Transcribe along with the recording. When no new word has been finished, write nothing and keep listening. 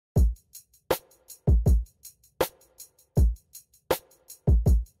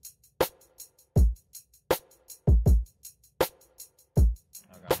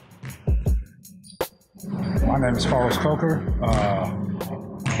name is Carlos Cooker.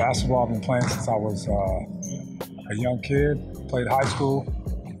 Basketball I've been playing since I was a young kid. Played high school.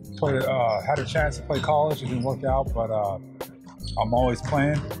 Had a chance to play college. It didn't work out, but I'm always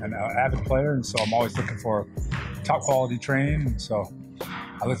playing and an avid player, and so I'm always looking for top quality training. And so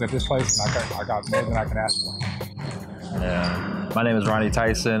I looked at this place and I got more than I can ask for. Yeah. My name is Ronnie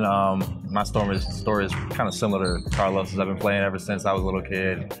Tyson. My story is kind of similar to Carlos's. I've been playing ever since I was a little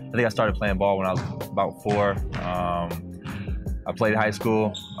kid. I think I started playing ball when I was about 4. I played high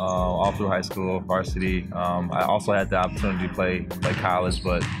school, all through high school, varsity. I also had the opportunity to play college,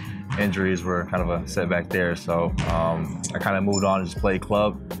 but injuries were kind of a setback there. So I kind of moved on and just played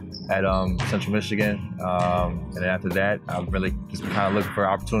club at Central Michigan. And then after that, I really just kind of looking for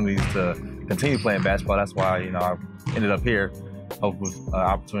opportunities to continue playing basketball. That's why, I ended up here. Hope with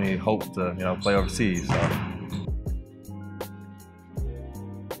opportunity, hopes to play overseas. So.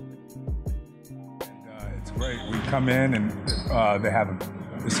 It's great. We come in and they have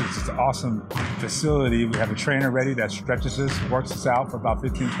this is just an awesome facility. We have a trainer ready that stretches us, works us out for about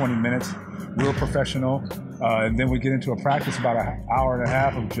 15-20 minutes, real professional. And then we get into a practice about an hour and a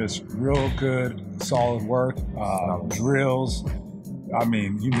half of just real good, solid work, drills. I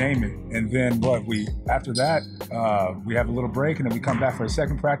mean, you name it. And then after that, we have a little break, and then we come back for a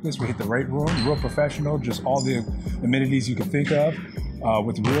second practice. We hit the weight room, real professional, just all the amenities you can think of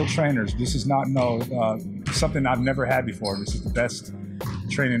with real trainers. This is not something I've never had before. This is the best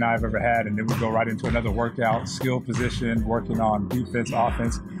training I've ever had. And then we go right into another workout, skill position, working on defense,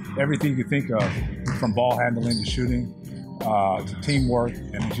 offense, everything you think of, from ball handling to shooting to teamwork,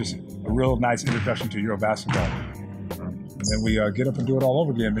 and it's just a real nice introduction to Eurobasketball. And then we get up and do it all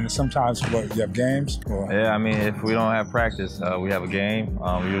over again. And sometimes you have games? Yeah, I mean, if we don't have practice, we have a game.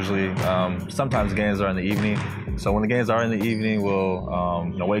 Usually, sometimes games are in the evening. So when the games are in the evening, we'll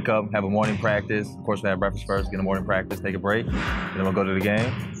wake up, have a morning practice. Of course, we have breakfast first, get a morning practice, take a break. And then we'll go to the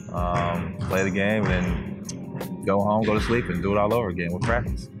game, play the game, and then go home, go to sleep, and do it all over again with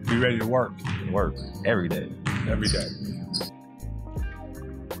practice. Be ready to work. Work every day. Every day.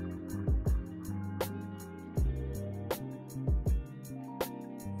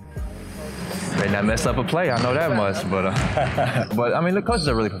 They not mess up a play, I know that much, but but I mean, the coaches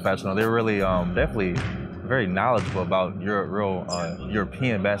are really professional. They're really definitely very knowledgeable about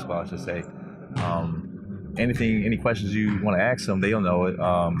European basketball, I should say. Any questions you want to ask them, they'll know it.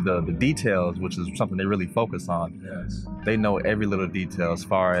 The details, which is something they really focus on. Yes. They know every little detail as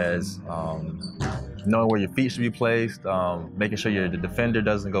far as knowing where your feet should be placed, making sure the defender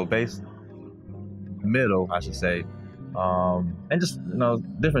doesn't go base middle, I should say. And just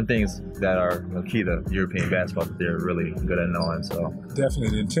different things that are key to European basketball that they're really good at knowing. So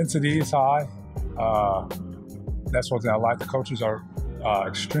definitely, the intensity is high. That's one thing I like. The coaches are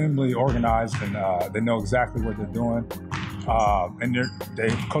extremely organized, and they know exactly what they're doing. And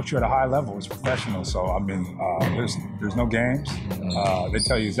they coach you at a high level. It's professional. So I mean, there's no games. They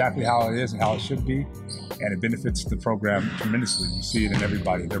tell you exactly how it is and how it should be, and it benefits the program tremendously. You see it in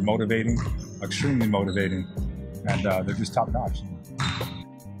everybody. They're motivating, extremely motivating. And they're just top notch.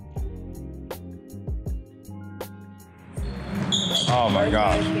 Oh my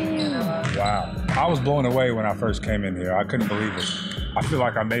gosh. Wow. I was blown away when I first came in here. I couldn't believe it. I feel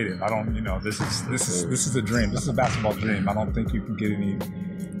like I made it. I don't, this is a dream. This is a basketball dream. I don't think you can get any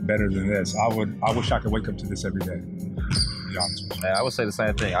better than this. I wish I could wake up to this every day, to be honest with you. I would say the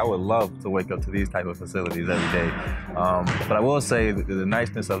same thing. I would love to wake up to these type of facilities every day. But I will say the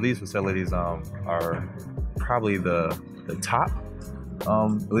niceness of these facilities are probably the top,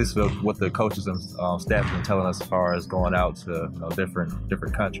 at least what the coaches and staff have been telling us as far as going out to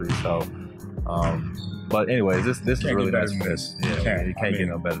different countries. So, but anyways, this is really nice. This. Yeah, you can't get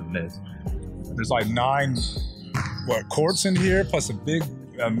no better than this. There's like 9 courts in here, plus a big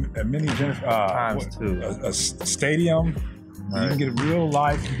a mini a stadium. Right. You can get real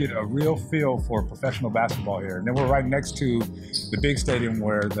life, you get a real feel for professional basketball here. And then we're right next to the big stadium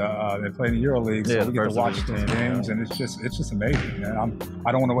where they play in the EuroLeague, so we get to watch those games, and it's just amazing, man.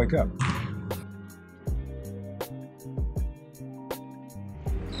 I don't want to wake up.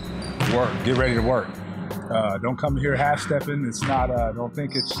 Work, get ready to work. Don't come here half-stepping. It's not, don't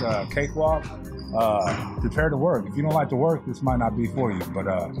think it's cakewalk. Prepare to work. If you don't like to work, this might not be for you, but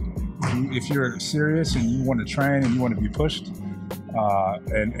if you're serious and you want to train and you want to be pushed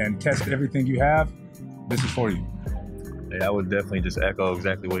and test everything you have, this is for you. Yeah, I would definitely just echo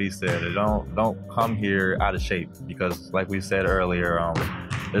exactly what he said. Don't come here out of shape, because like we said earlier,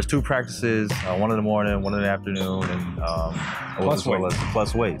 there's 2 practices, one in the morning, one in the afternoon, and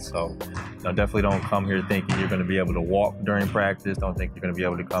plus weight. So definitely don't come here thinking you're going to be able to walk during practice. Don't think you're going to be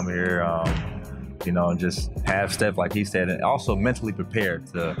able to come here you know, and just have Steph, like he said, and also mentally prepared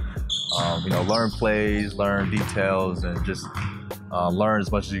to, you know, learn plays, learn details, and just learn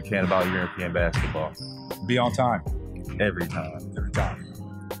as much as you can about European basketball. Be on time. Every time. Every time.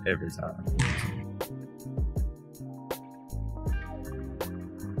 Every time.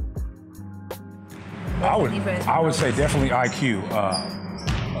 I would say definitely IQ.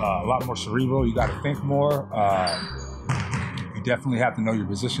 A lot more cerebral. You got to think more. You definitely have to know your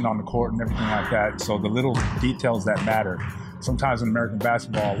position on the court and everything like that. So the little details that matter. Sometimes in American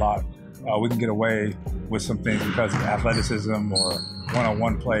basketball, a lot we can get away with some things because of athleticism or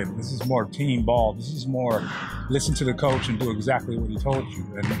one-on-one play. This is more team ball. This is more listen to the coach and do exactly what he told you,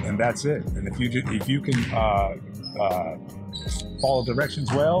 and that's it. And if you can follow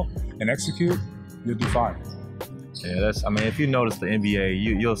directions well and execute, you'll do fine. Yeah, I mean, if you notice the NBA,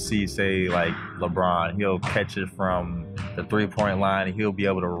 you'll see, say, like LeBron, he'll catch it from the three-point line, and he'll be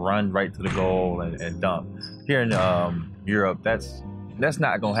able to run right to the goal and dunk. Here in Europe, that's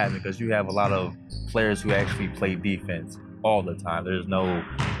not going to happen because you have a lot of players who actually play defense all the time. There's no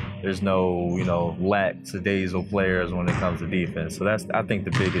you know, lackadaisical players when it comes to defense. So that's, I think,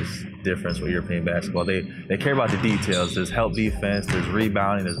 the biggest difference with European basketball. They care about the details. There's help defense, there's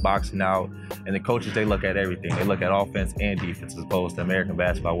rebounding, there's boxing out, and the coaches, they look at everything. They look at offense and defense as opposed to American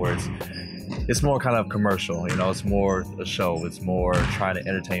basketball where it's more kind of commercial, you know, it's more a show, it's more trying to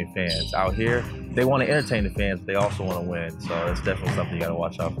entertain fans. Out here, they want to entertain the fans, but they also want to win. So that's definitely something you got to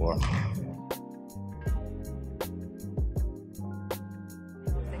watch out for.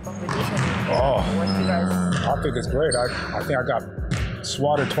 Oh, I think it's great. I think I got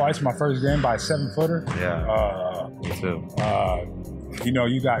swatted twice my first game by a 7-footer. Yeah, me too. You know,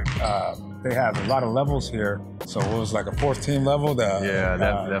 you got they have a lot of levels here, so it was like a 4th team level. That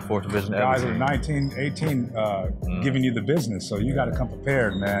 4th division. Guys with 19, 18 giving you the business, so you got to come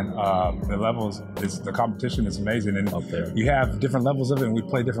prepared, man. The levels, the competition is amazing, and you have different levels of it, and we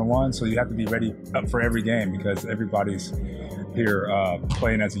play different ones, so you have to be ready up for every game because everybody's here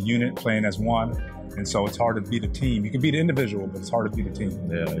playing as a unit, playing as one, and so it's hard to beat a team. You can beat an individual, but it's hard to beat a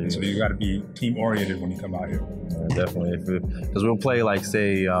team. Yeah. So you got to be team oriented when you come out here. Yeah, definitely, because we'll play like,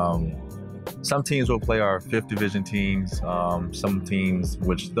 say, some teams will play our 5th division teams. Some teams,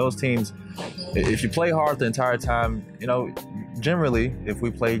 which those teams, if you play hard the entire time, you know, generally, if we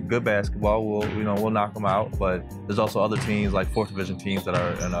play good basketball, we'll knock them out. But there's also other teams like 4th division teams that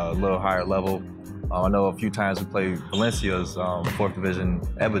are in a little higher level. I know a few times we played Valencia's 4th division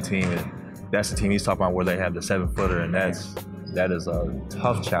EBA team, and that's the team he's talking about where they have the 7-footer, and that is a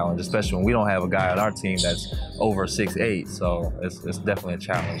tough challenge, especially when we don't have a guy on our team that's over 6'8", so it's definitely a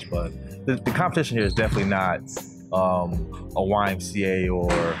challenge. But the competition here is definitely not a YMCA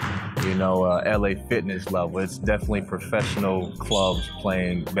or, you know, LA Fitness level. It's definitely professional clubs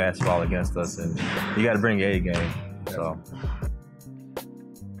playing basketball against us, and you got to bring your A game. So.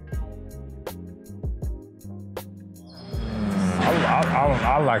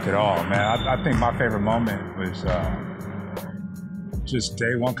 I like it all, man. I think my favorite moment was just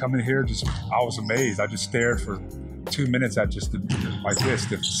day one coming here. I was amazed. I just stared for 2 minutes at just the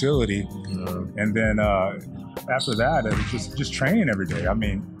facility, and then after that, it was just training every day. I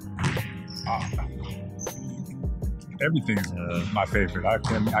mean, everything is my favorite.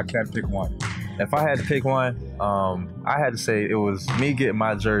 I can't pick one. If I had to pick one, I had to say it was me getting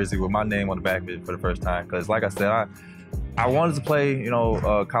my jersey with my name on the back of it for the first time. Because, like I said, I wanted to play, you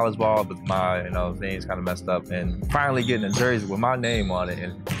know, college ball, but my, you know, name's kind of messed up. And finally getting a jersey with my name on it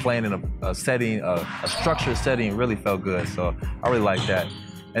and playing in a setting, a structured setting, really felt good. So I really liked that.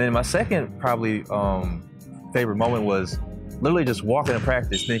 And then my second probably favorite moment was literally just walking in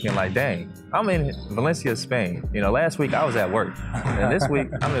practice thinking like, dang, I'm in Valencia, Spain. You know, last week I was at work. And this week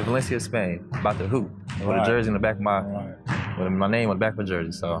I'm in Valencia, Spain, about to hoop with a jersey in the back of with my name on the back of my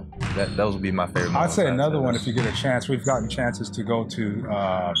jersey. So those would be my favorite moments. I'd say another one if you get a chance. We've gotten chances to go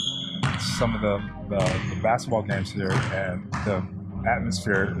to some of the basketball games here, and the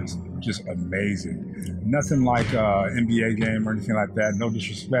atmosphere is just amazing. Nothing like an NBA game or anything like that. No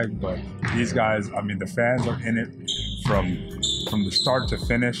disrespect, but these guys, I mean, the fans are in it from the start to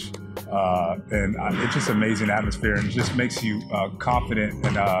finish, and it's just amazing atmosphere, and it just makes you confident.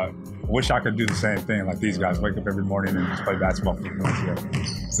 And I wish I could do the same thing like these guys. Wake up every morning and just play basketball for Valencia.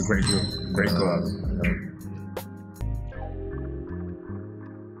 It's a great group, great club.